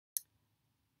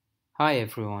Hi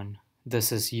everyone,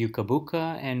 this is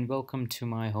Yukabuka and welcome to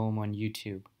my home on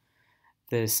YouTube.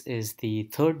 This is the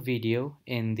third video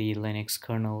in the Linux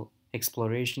kernel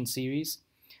exploration series,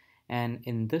 and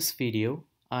in this video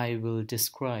I will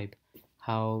describe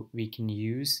how we can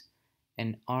use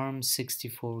an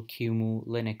ARM64 QEMU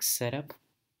Linux setup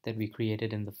that we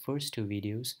created in the first two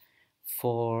videos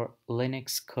for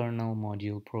Linux kernel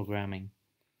module programming.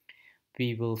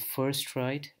 We will first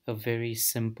write a very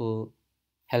simple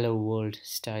Hello World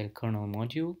style kernel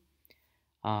module,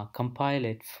 compile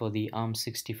it for the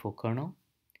ARM64 kernel,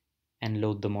 and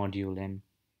load the module in.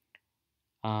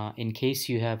 In case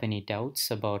you have any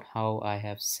doubts about how I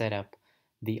have set up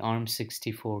the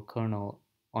ARM64 kernel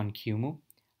on QEMU,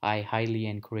 I highly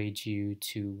encourage you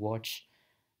to watch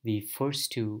the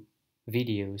first two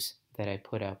videos that I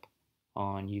put up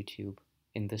on YouTube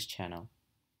in this channel.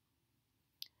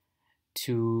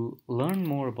 To learn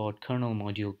more about kernel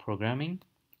module programming,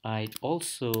 I'd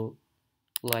also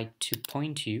like to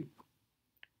point you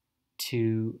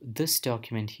to this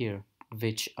document here,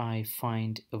 which I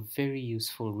find a very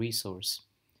useful resource.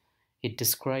 It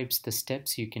describes the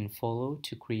steps you can follow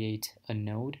to create a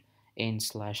node in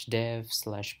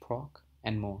 /dev/proc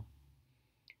and more.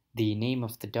 The name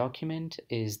of the document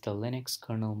is the Linux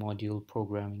Kernel Module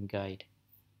Programming Guide.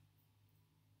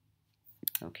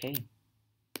 Okay,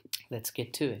 let's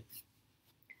get to it.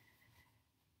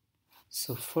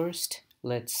 So first,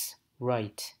 let's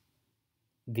write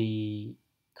the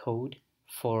code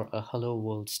for a Hello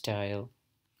World style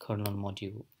kernel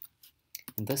module.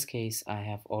 In this case, I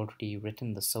have already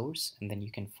written the source, and then you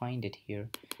can find it here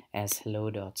as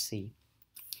hello.c.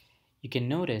 You can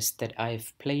notice that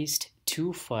I've placed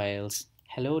two files,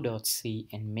 hello.c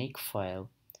and makefile,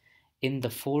 in the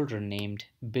folder named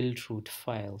buildroot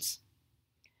files.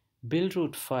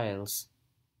 Buildroot files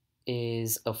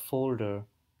is a folder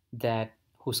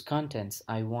whose contents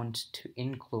I want to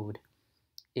include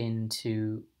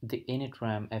into the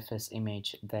initram fs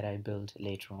image that I build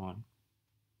later on.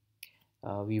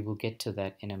 We will get to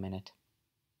that in a minute.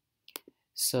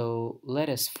 So let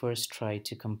us first try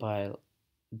to compile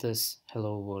this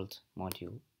Hello World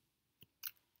module.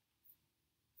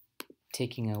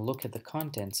 Taking a look at the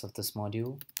contents of this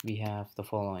module, we have the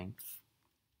following.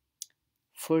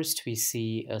 First, we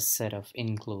see a set of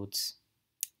includes.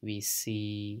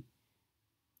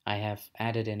 I have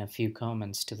added in a few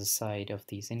comments to the side of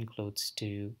these includes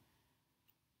to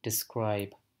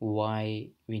describe why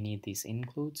we need these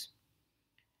includes.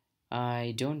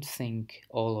 I don't think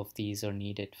all of these are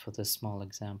needed for this small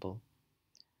example.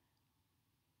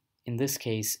 In this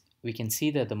case, we can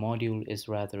see that the module is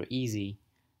rather easy.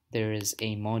 There is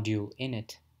a module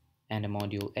init and a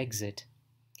module exit,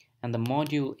 and the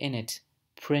module init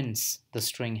prints the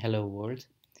string hello world,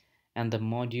 and the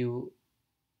module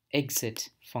exit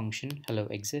function, hello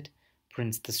exit,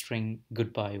 prints the string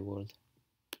goodbye world.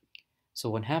 So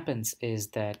what happens is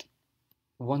that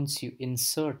once you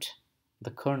insert the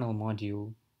kernel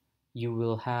module, you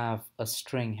will have a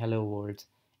string hello world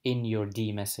in your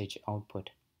dmessage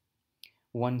output.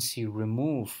 Once you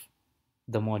remove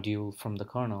the module from the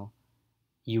kernel,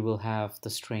 you will have the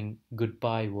string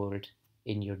goodbye world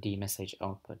in your dmessage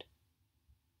output.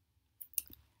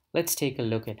 Let's take a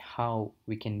look at how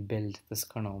we can build this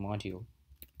kernel module.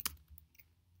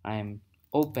 I am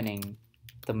opening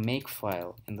the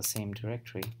makefile in the same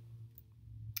directory,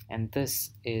 and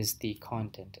this is the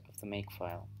content of the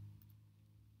makefile.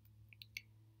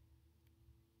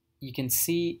 You can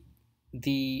see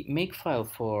the makefile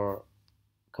for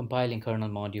compiling kernel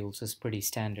modules is pretty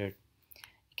standard.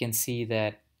 You can see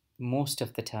that most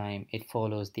of the time it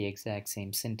follows the exact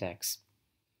same syntax.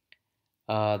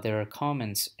 There are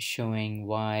comments showing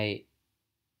why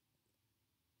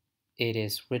it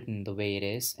is written the way it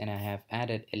is, and I have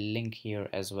added a link here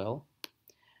as well,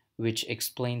 which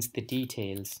explains the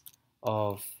details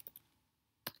of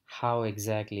how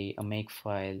exactly a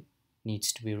makefile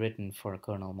needs to be written for a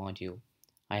kernel module.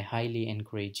 I highly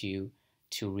encourage you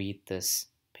to read this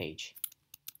page.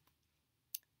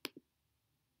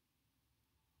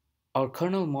 Our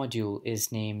kernel module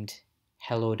is named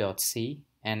hello.c,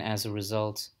 and as a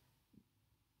result,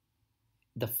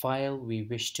 the file we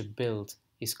wish to build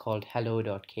is called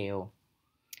hello.ko.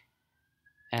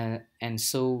 And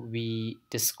so we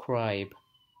describe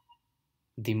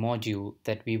the module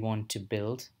that we want to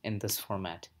build in this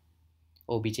format.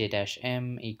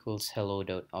 obj-m equals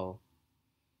hello.o.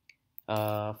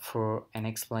 For an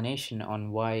explanation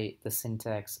on why the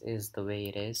syntax is the way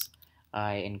it is,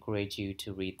 I encourage you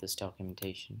to read this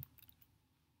documentation.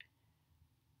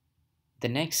 The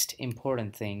next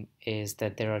important thing is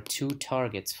that there are two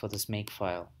targets for this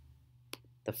makefile.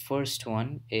 The first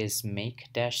one is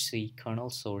make-c kernel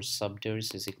source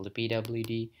subdirs is equal to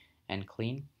pwd and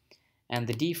clean. And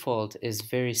the default is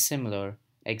very similar,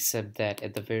 except that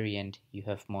at the very end you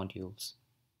have modules.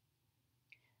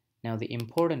 Now the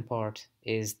important part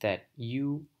is that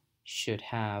you should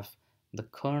have the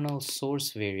kernel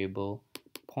source variable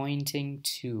pointing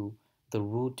to the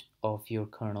root of your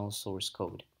kernel source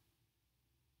code.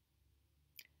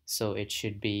 So it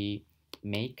should be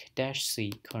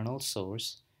make-c kernel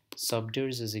source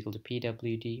subdirs is equal to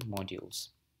pwd modules,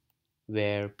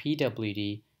 where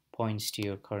pwd points to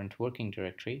your current working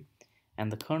directory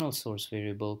and the kernel source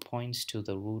variable points to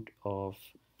the root of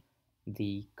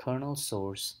the kernel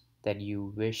source that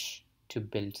you wish to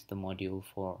build the module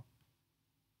for.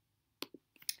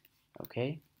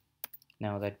 Okay,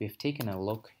 now that we've taken a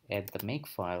look at the make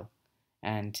file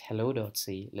and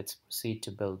hello.c, let's proceed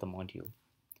to build the module.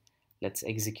 Let's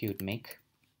execute make.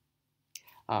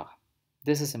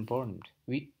 This is important.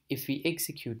 If we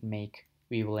execute make,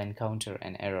 we will encounter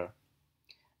an error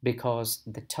because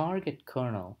the target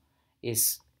kernel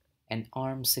is an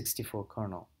ARM64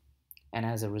 kernel, and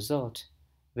as a result,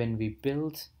 when we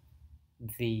build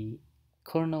the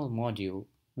kernel module,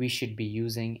 we should be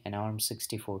using an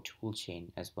ARM64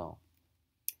 toolchain as well.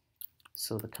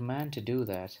 So the command to do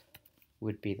that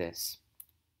would be this: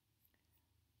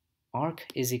 arc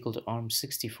is equal to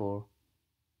ARM64,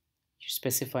 you're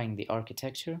specifying the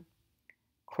architecture.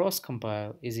 Cross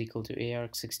compile is equal to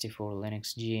arch64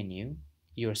 Linux GNU,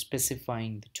 you're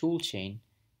specifying the toolchain,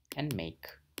 and make.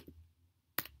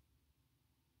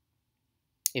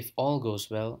 If all goes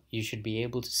well, you should be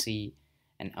able to see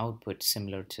an output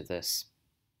similar to this: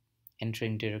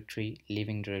 entering directory,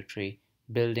 leaving directory,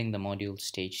 building the module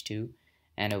stage 2,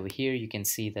 and over here you can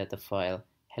see that the file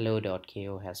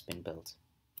hello.ko has been built.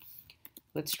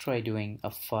 Let's try doing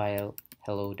a file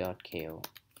hello.ko.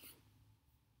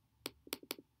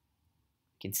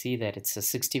 You can see that it's a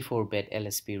 64-bit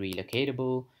LSB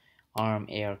relocatable, ARM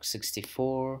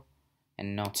arch64,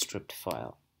 and not stripped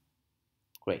file.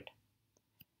 Great.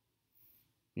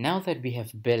 Now that we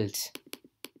have built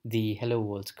the Hello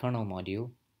World kernel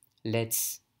module,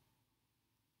 let's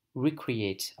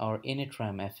recreate our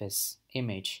initramfs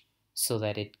image so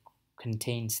that it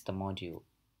contains the module.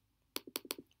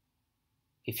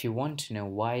 If you want to know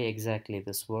why exactly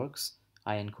this works,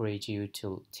 I encourage you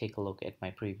to take a look at my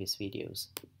previous videos.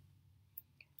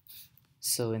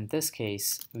 So in this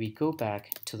case, we go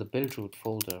back to the build root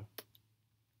folder.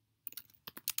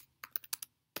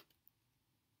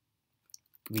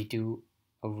 We do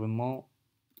a remove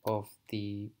of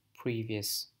the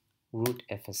previous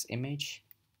rootfs image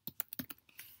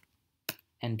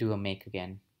and do a make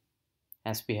again.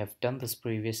 As we have done this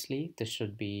previously, this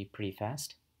should be pretty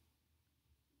fast.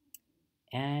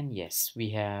 And yes,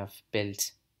 we have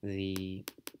built the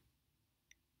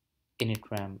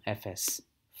initramfs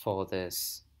for the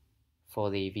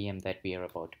VM that we are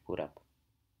about to boot up.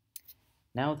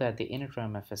 Now that the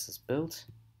initramfs is built,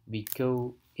 we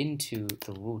go into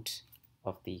the root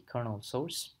of the kernel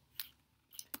source.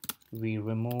 We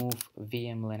remove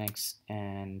VM Linux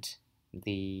and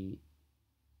we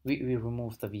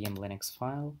remove the VM Linux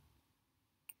file.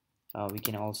 We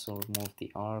can also remove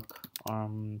the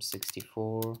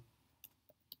ARM64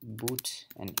 boot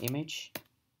and image,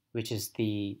 which is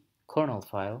the kernel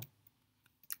file,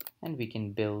 and we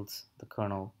can build the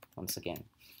kernel once again.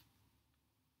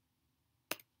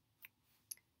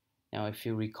 Now, if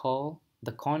you recall,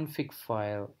 the config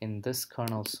file in this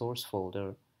kernel source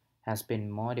folder has been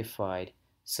modified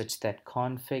such that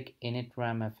config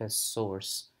initramfs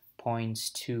source points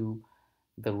to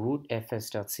the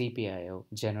rootfs.cpio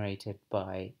generated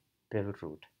by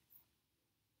buildroot.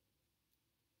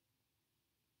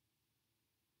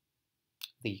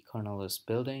 The kernel is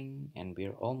building and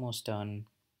we're almost done,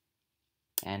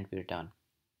 and we're done.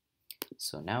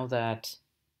 So now that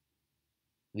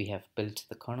we have built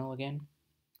the kernel again,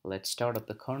 let's start up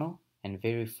the kernel and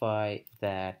verify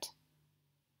that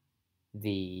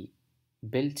the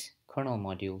built kernel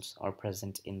modules are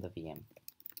present in the VM.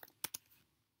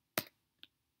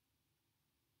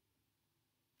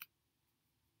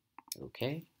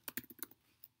 Okay.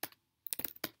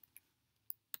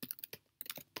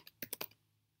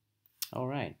 All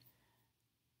right.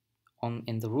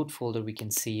 In the root folder, we can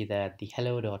see that the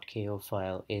hello.ko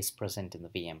file is present in the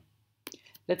VM.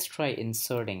 Let's try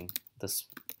inserting this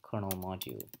kernel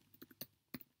module.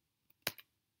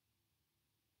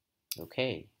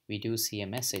 Okay, we do see a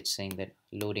message saying that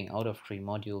loading out of tree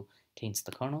module contains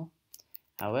the kernel.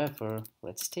 However,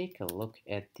 let's take a look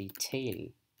at the tail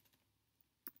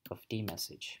of the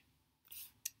message.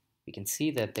 We can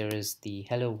see that there is the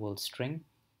hello world string,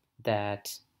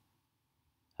 that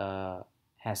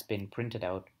has been printed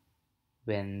out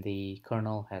when the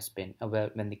kernel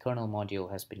when the kernel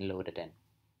module has been loaded in.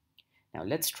 Now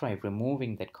let's try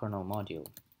removing that kernel module.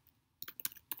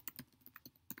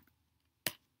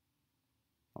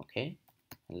 Okay,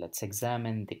 and let's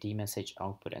examine the dmessage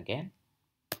output again.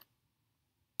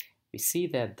 We see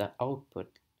that the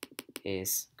output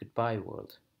is goodbye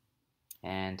world,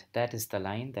 and that is the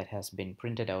line that has been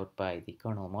printed out by the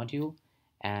kernel module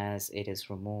as it is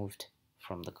removed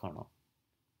from the kernel.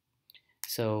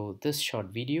 So this short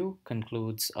video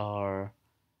concludes our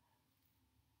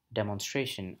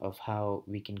demonstration of how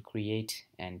we can create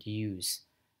and use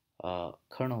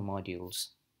kernel modules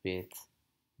with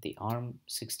the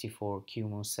ARM64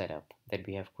 QEMU setup that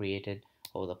we have created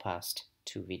over the past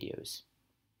 2 videos.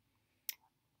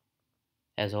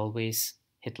 As always,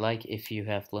 hit like if you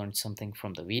have learned something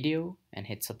from the video and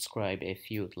hit subscribe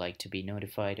if you would like to be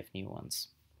notified of new ones.